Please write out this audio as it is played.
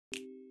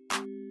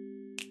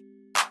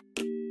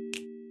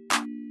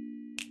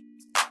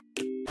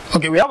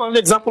Okay, we have another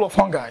example of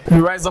fungi, the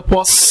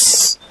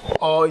Rhizopus,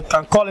 or you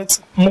can call it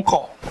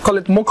mucor. Call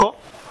it mucor.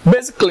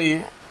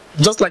 Basically,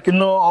 just like you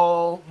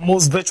know,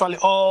 virtually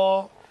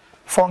all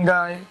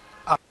fungi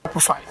are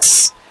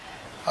saprophytes.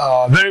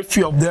 Very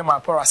few of them are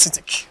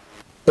parasitic.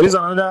 There is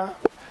another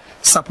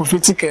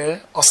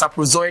saprophytic or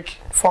saprozoic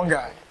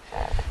fungi.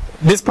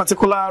 This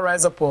particular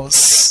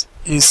Rhizopus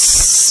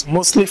is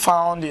mostly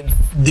found in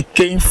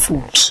decaying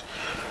food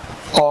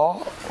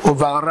or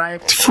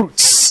overripe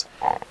fruits.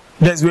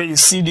 That's where you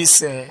see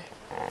this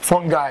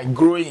fungi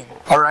growing.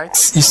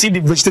 Alright, you see the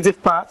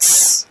vegetative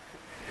parts,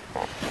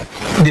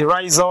 the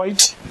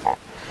rhizoid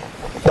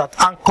that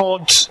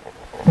anchored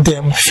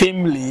them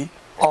firmly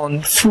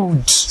on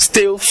food,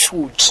 stale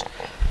food.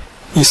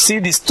 You see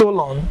the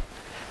stolon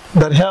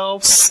that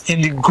helps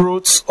in the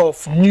growth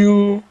of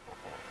new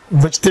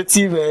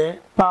vegetative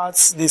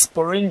parts, the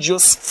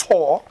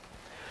sporangiospore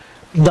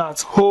that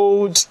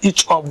hold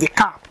each of the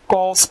cap,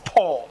 called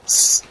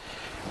spores,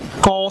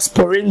 called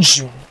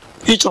sporangium.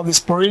 Each of the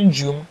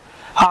sporangium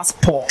has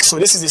spores. So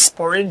this is the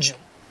sporangium.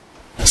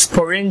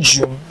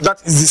 Sporangium,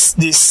 that is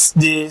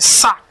the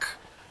sac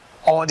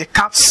or the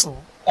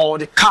capsule or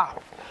the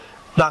cap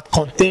that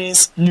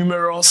contains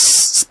numerous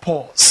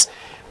spores.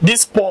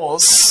 These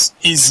spores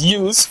is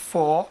used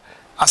for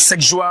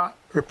asexual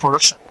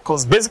reproduction,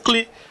 because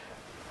basically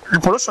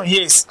reproduction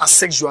here is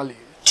asexually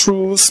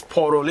through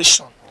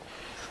sporulation.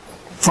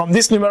 From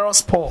these numerous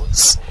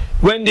spores,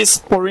 when this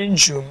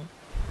sporangium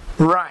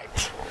ripe,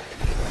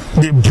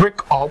 they break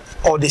up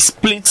or they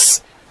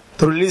split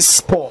to release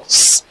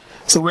spores.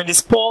 So when the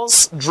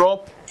spores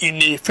drop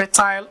in a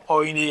fertile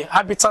or in a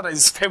habitat that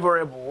is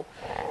favorable,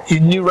 a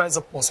new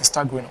Rhizopus will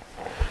start growing up.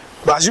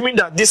 But assuming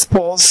that these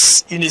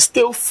spores in a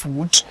stale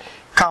food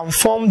can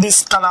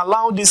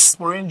allow this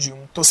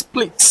sporangium to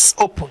split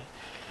open.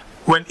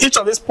 When each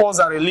of these spores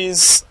are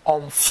released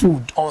on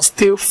food, on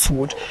stale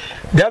food,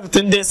 they have a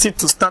tendency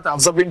to start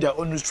absorbing their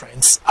own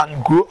nutrients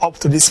and grow up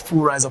to this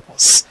full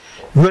Rhizopus.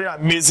 Very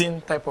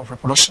amazing type of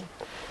reproduction.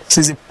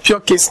 So it's a pure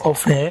case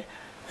of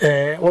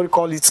what we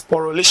call it,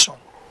 sporulation.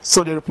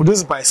 So they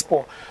reproduce by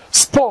spore.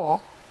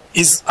 Spore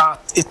is a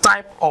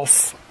type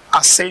of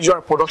asexual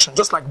reproduction,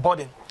 just like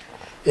budding.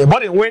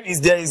 Budding, when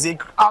there is a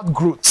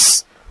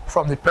outgrowth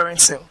from the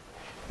parent cell.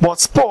 But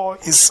spore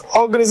is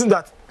organism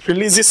that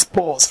releases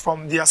spores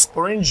from their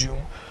sporangium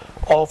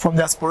or from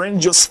their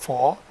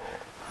sporangiospore,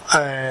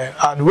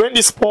 and when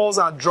the spores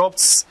are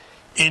dropped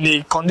in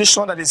a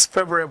condition that is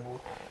favorable,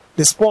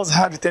 the spores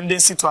have the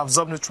tendency to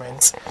absorb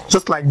nutrients,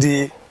 just like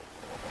the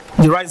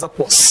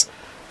Rhizopus,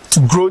 to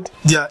grow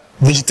their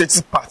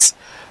vegetative parts.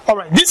 All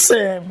right, this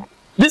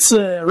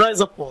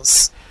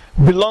Rhizopus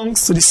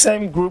belongs to the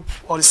same group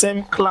or the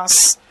same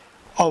class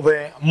of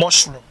a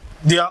mushroom.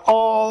 They are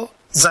all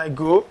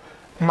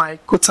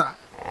zygomycota.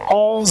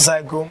 All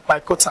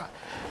zygomycota.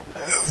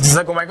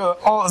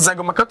 All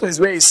zygomycota is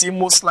where you see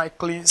most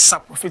likely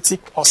saprophytic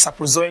or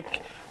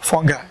saprozoic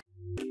fungi.